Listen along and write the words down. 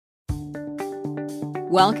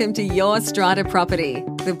Welcome to Your Strata Property,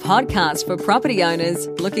 the podcast for property owners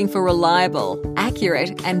looking for reliable,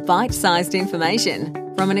 accurate, and bite-sized information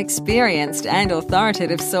from an experienced and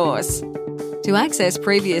authoritative source. To access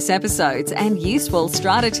previous episodes and useful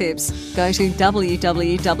strata tips, go to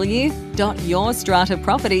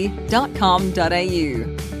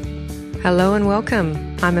www.yourstrataproperty.com.au. Hello and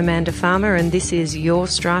welcome. I'm Amanda Farmer and this is Your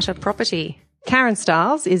Strata Property. Karen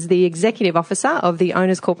Stiles is the Executive Officer of the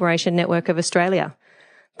Owners Corporation Network of Australia,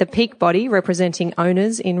 the peak body representing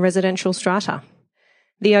owners in residential strata.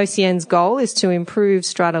 The OCN's goal is to improve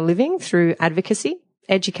strata living through advocacy,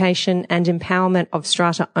 education and empowerment of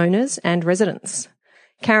strata owners and residents.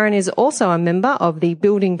 Karen is also a member of the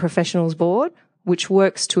Building Professionals Board, which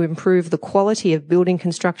works to improve the quality of building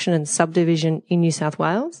construction and subdivision in New South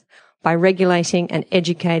Wales by regulating and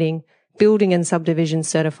educating building and subdivision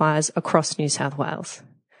certifiers across New South Wales.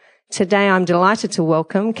 Today I'm delighted to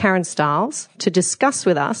welcome Karen Stiles to discuss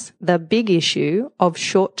with us the big issue of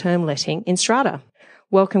short-term letting in strata.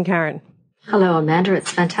 Welcome, Karen. Hello, Amanda.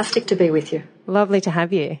 It's fantastic to be with you. Lovely to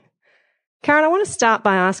have you. Karen, I want to start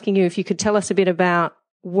by asking you if you could tell us a bit about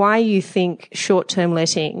why you think short-term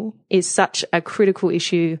letting is such a critical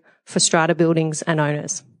issue for strata buildings and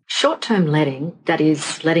owners. Short-term letting, that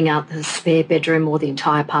is letting out the spare bedroom or the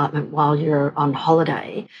entire apartment while you're on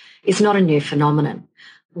holiday, is not a new phenomenon.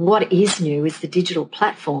 What is new is the digital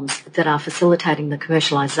platforms that are facilitating the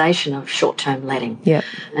commercialisation of short-term letting. Yep.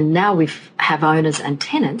 And now we have owners and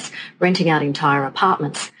tenants renting out entire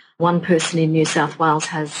apartments. One person in New South Wales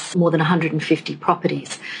has more than 150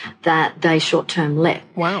 properties that they short-term let.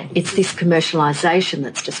 Wow. It's this commercialisation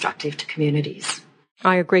that's destructive to communities.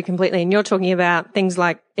 I agree completely. And you're talking about things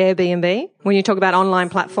like Airbnb when you talk about online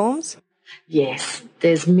platforms? Yes,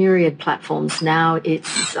 there's myriad platforms now.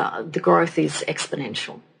 It's the growth is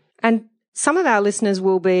exponential. And some of our listeners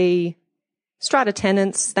will be strata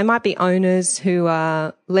tenants. They might be owners who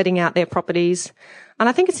are letting out their properties. And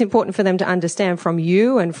I think it's important for them to understand from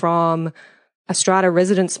you and from a strata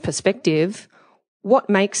resident's perspective what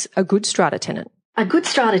makes a good strata tenant. A good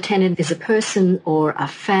strata tenant is a person or a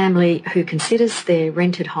family who considers their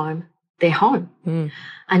rented home their home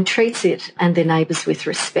and treats it and their neighbours with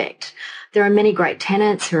respect. There are many great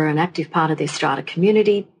tenants who are an active part of their strata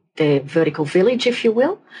community, their vertical village, if you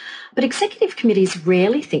will, but executive committees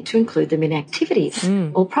rarely think to include them in activities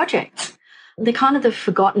or projects. They're kind of the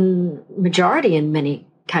forgotten majority in many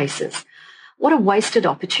cases. What a wasted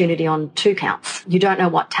opportunity on two counts. You don't know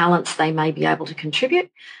what talents they may be able to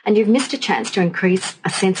contribute, and you've missed a chance to increase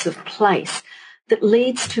a sense of place that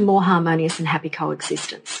leads to more harmonious and happy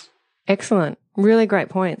coexistence. Excellent. Really great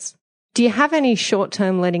points. Do you have any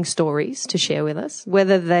short-term letting stories to share with us,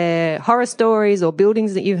 whether they're horror stories or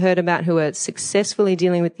buildings that you've heard about who are successfully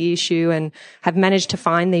dealing with the issue and have managed to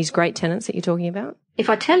find these great tenants that you're talking about? If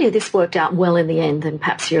I tell you this worked out well in the end, then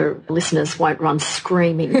perhaps your listeners won't run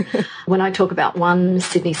screaming. When I talk about one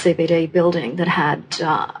Sydney CBD building that had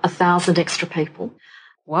 1,000 extra people,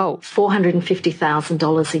 wow,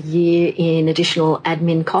 $450,000 a year in additional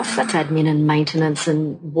admin costs, that's admin and maintenance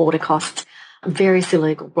and water costs, various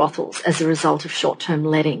illegal brothels as a result of short-term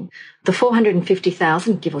letting. The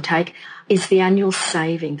 $450,000, give or take, is the annual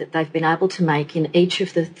saving that they've been able to make in each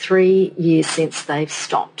of the 3 years since they've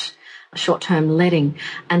stopped short-term letting,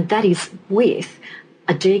 and that is with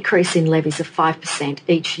a decrease in levies of 5%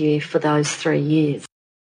 each year for those 3 years.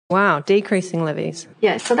 Wow, decreasing levies.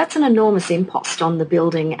 Yeah, so that's an enormous impost on the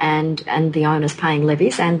building and the owners paying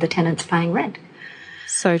levies and the tenants paying rent.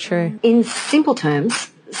 So true. In simple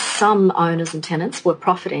terms, some owners and tenants were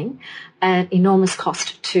profiting at enormous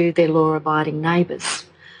cost to their law-abiding neighbours.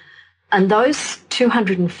 And those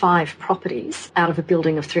 205 properties out of a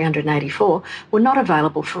building of 384 were not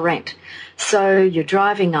available for rent. So you're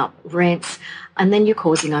driving up rents and then you're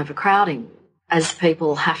causing overcrowding as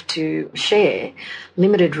people have to share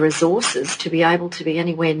limited resources to be able to be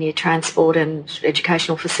anywhere near transport and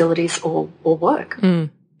educational facilities or work.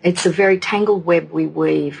 It's a very tangled web we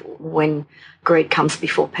weave when greed comes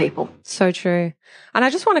before people. So true. And I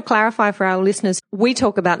just want to clarify for our listeners, we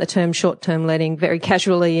talk about the term short-term letting very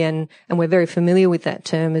casually and we're very familiar with that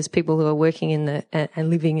term as people who are working in the and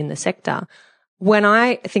living in the sector. When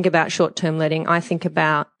I think about short-term letting, I think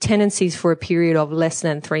about tenancies for a period of less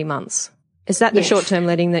than 3 months. Is that the short-term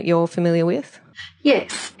letting that you're familiar with?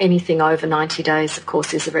 Yes. Anything over 90 days, of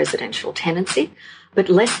course, is a residential tenancy, but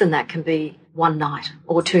less than that can be one night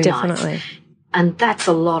or two nights. Definitely. And that's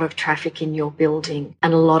a lot of traffic in your building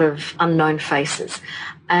and a lot of unknown faces.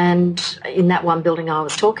 And in that one building I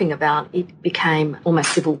was talking about, it became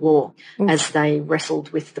almost civil war as they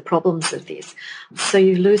wrestled with the problems of this. So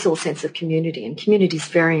you lose all sense of community, and community is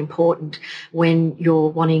very important when you're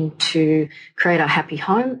wanting to create a happy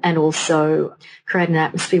home and also create an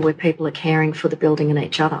atmosphere where people are caring for the building and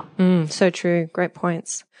each other. So true. Great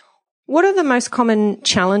points. What are the most common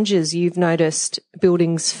challenges you've noticed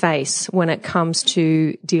buildings face when it comes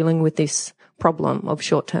to dealing with this problem of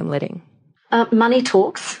short-term letting? Money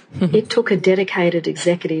talks. It took a dedicated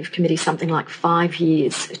executive committee something like 5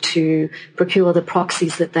 years to procure the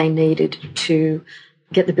proxies that they needed to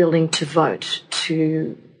get the building to vote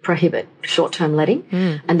to prohibit short-term letting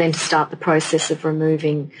and then to start the process of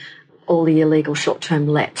removing all the illegal short-term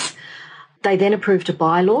lets. They then approved a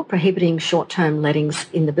bylaw prohibiting short-term lettings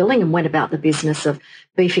in the building and went about the business of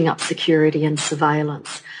beefing up security and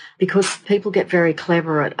surveillance, because people get very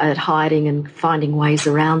clever at hiding and finding ways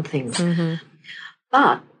around things.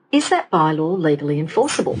 But is that bylaw legally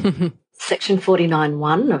enforceable? Section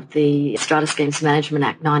 49(1) of the Strata Schemes Management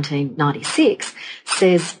Act 1996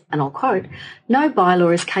 says, and I'll quote, "No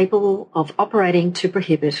bylaw is capable of operating to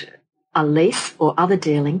prohibit a lease or other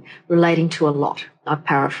dealing relating to a lot." I've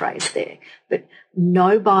paraphrased there. But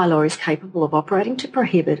no bylaw is capable of operating to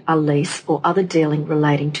prohibit a lease or other dealing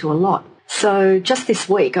relating to a lot. So just this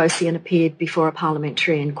week, OCN appeared before a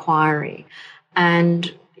parliamentary inquiry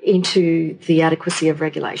and into the adequacy of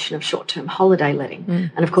regulation of short-term holiday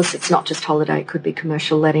letting. And of course, it's not just holiday, it could be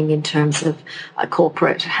commercial letting in terms of a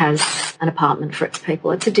corporate has an apartment for its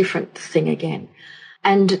people. It's a different thing again.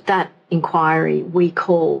 And that inquiry, we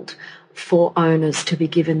called for owners to be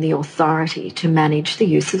given the authority to manage the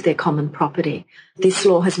use of their common property. This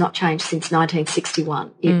law has not changed since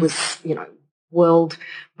 1961. It was,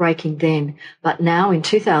 world-breaking then. But now in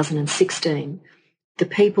 2016, the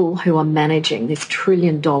people who are managing this $1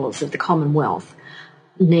 trillion of the Commonwealth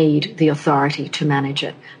need the authority to manage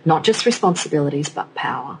it. Not just responsibilities, but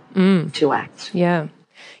power to act. Yeah.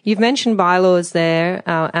 You've mentioned bylaws there,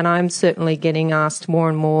 and I'm certainly getting asked more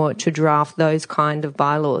and more to draft those kind of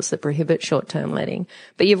bylaws that prohibit short-term letting.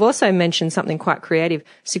 But you've also mentioned something quite creative,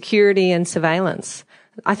 security and surveillance.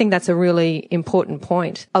 I think that's a really important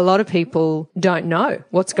point. A lot of people don't know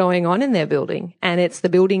what's going on in their building, and it's the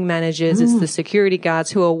building managers, it's the security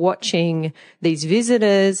guards who are watching these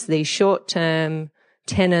visitors, these short-term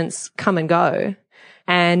tenants come and go.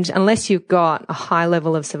 And unless you've got a high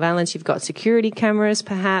level of surveillance, you've got security cameras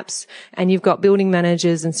perhaps, and you've got building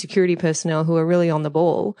managers and security personnel who are really on the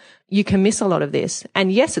ball, you can miss a lot of this.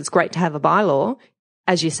 And yes, it's great to have a bylaw,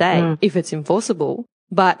 as you say, if it's enforceable,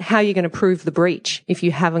 but how are you going to prove the breach if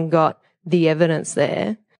you haven't got the evidence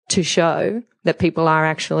there to show that people are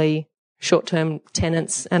actually short-term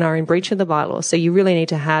tenants and are in breach of the bylaw? So you really need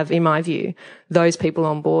to have, in my view, those people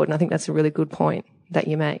on board. And I think that's a really good point that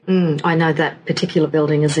you make. I know that particular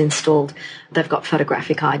building is installed. They've got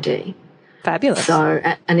photographic ID. Fabulous. So,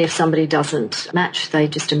 and if somebody doesn't match, they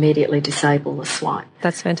just immediately disable the swipe.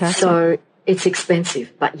 That's fantastic. So it's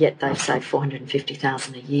expensive, but yet they've saved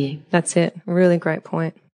 $450,000 a year. That's it. Really great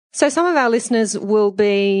point. So some of our listeners will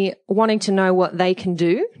be wanting to know what they can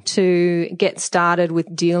do to get started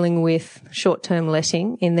with dealing with short-term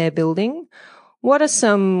letting in their building. What are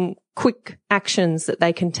some quick actions that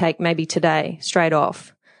they can take maybe today, straight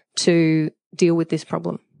off, to deal with this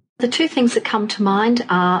problem? The two things that come to mind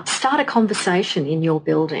are start a conversation in your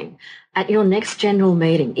building, at your next general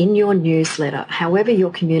meeting, in your newsletter, however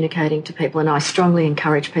you're communicating to people, and I strongly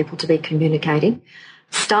encourage people to be communicating.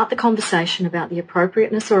 Start the conversation about the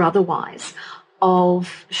appropriateness or otherwise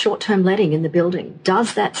of short-term letting in the building.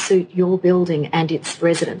 Does that suit your building and its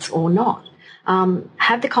residents or not?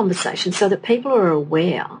 Have the conversation so that people are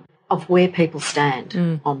aware of where people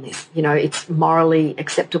stand on this. It's morally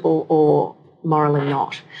acceptable or morally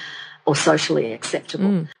not, or socially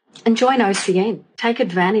acceptable. And join OCN. Take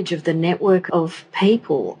advantage of the network of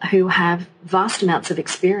people who have vast amounts of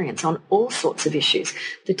experience on all sorts of issues,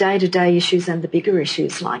 the day-to-day issues and the bigger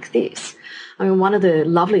issues like this. I mean, one of the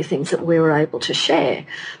lovely things that we were able to share,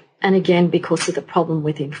 and again, because of the problem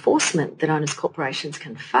with enforcement that owners corporations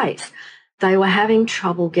can face, they were having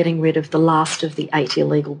trouble getting rid of the last of the 8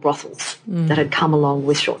 illegal brothels that had come along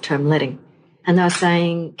with short-term letting. And they were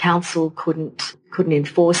saying council couldn't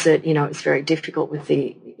enforce it. It was very difficult with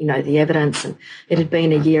the evidence, and it had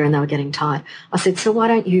been a year and they were getting tired. I said, so why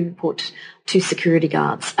don't you put 2 security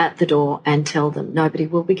guards at the door and tell them nobody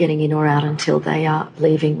will be getting in or out until they are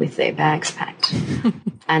leaving with their bags packed.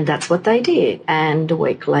 And that's what they did. And a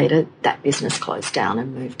week later, that business closed down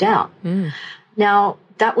and moved out. Now,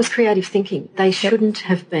 that was creative thinking. They shouldn't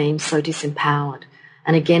have been so disempowered.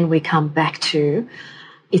 And again, we come back to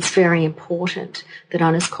it's very important that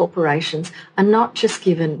honest corporations are not just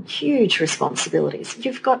given huge responsibilities.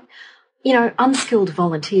 You've got, unskilled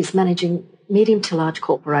volunteers managing medium to large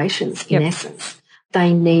corporations in essence.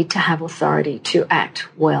 They need to have authority to act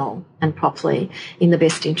well and properly in the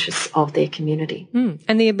best interests of their community.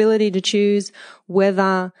 And the ability to choose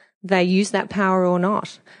whether they use that power or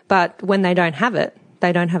not. But when they don't have it,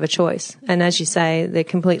 they don't have a choice. And as you say, they're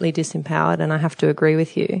completely disempowered, and I have to agree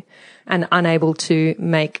with you, and unable to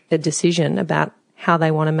make a decision about how they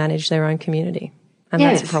want to manage their own community. And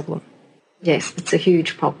that's a problem. Yes, it's a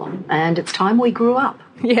huge problem. And it's time we grew up.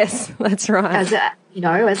 Yes, that's right.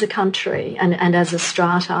 As a country and as a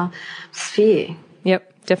strata sphere.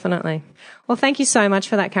 Yep, definitely. Well, thank you so much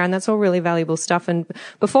for that, Karen. That's all really valuable stuff. And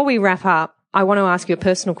before we wrap up, I want to ask you a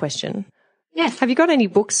personal question. Yes. Have you got any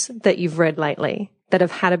books that you've read lately that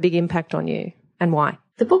have had a big impact on you, and why?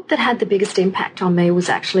 The book that had the biggest impact on me was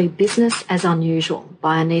actually Business as Unusual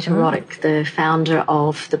by Anita Roddick, the founder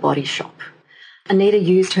of The Body Shop. Anita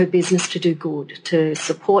used her business to do good, to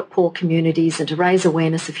support poor communities and to raise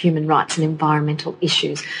awareness of human rights and environmental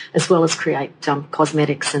issues, as well as create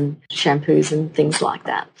cosmetics and shampoos and things like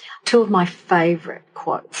that. Two of my favourite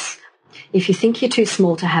quotes. If you think you're too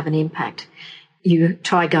small to have an impact, you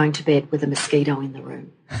try going to bed with a mosquito in the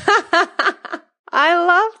room. I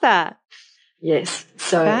love that. Yes.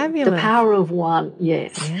 So Fabulous. The power of one,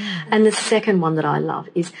 yes. Yeah. And the second one that I love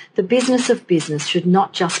is the business of business should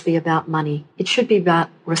not just be about money. It should be about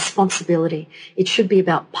responsibility. It should be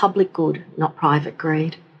about public good, not private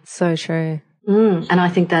greed. So true. And I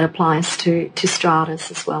think that applies to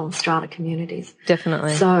stratas as well, strata communities.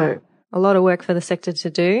 Definitely. So a lot of work for the sector to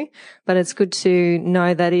do, but it's good to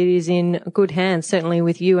know that it is in good hands, certainly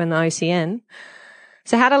with you and the OCN.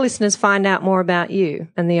 So how do listeners find out more about you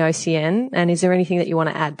and the OCN? And is there anything that you want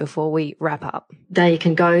to add before we wrap up? They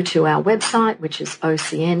can go to our website, which is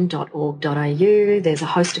ocn.org.au. There's a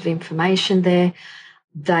host of information there.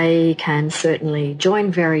 They can certainly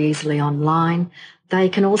join very easily online. They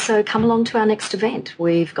can also come along to our next event.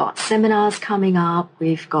 We've got seminars coming up.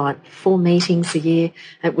 We've got 4 meetings a year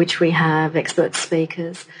at which we have expert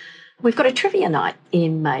speakers. We've got a trivia night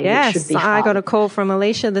in May, which should be fun. I got a call from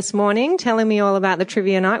Alicia this morning telling me all about the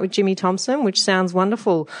trivia night with Jimmy Thompson, which sounds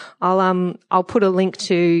wonderful. I'll put a link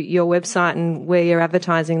to your website and where you're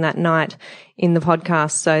advertising that night in the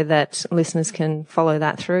podcast so that listeners can follow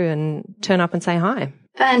that through and turn up and say hi.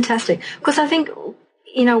 Fantastic. Because I think,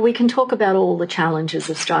 we can talk about all the challenges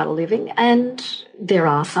of strata living, and there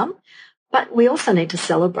are some. But we also need to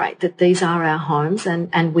celebrate that these are our homes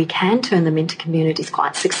and we can turn them into communities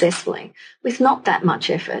quite successfully with not that much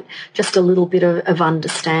effort, just a little bit of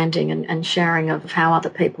understanding and sharing of how other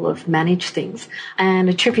people have managed things. And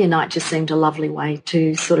a trivia night just seemed a lovely way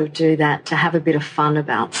to sort of do that, to have a bit of fun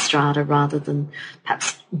about strata rather than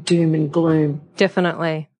perhaps doom and gloom.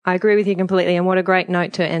 Definitely. I agree with you completely, and what a great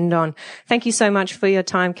note to end on. Thank you so much for your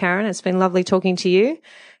time, Karen. It's been lovely talking to you.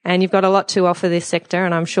 And you've got a lot to offer this sector,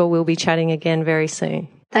 and I'm sure we'll be chatting again very soon.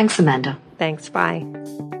 Thanks, Amanda. Thanks. Bye.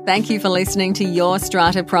 Thank you for listening to Your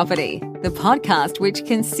Strata Property, the podcast which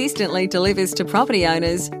consistently delivers to property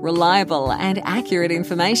owners reliable and accurate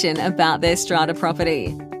information about their strata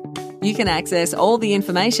property. You can access all the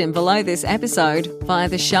information below this episode via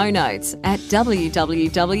the show notes at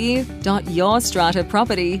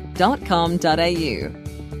www.yourstrataproperty.com.au.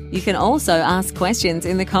 You can also ask questions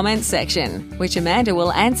in the comments section, which Amanda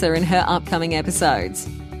will answer in her upcoming episodes.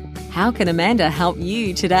 How can Amanda help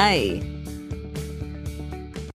you today?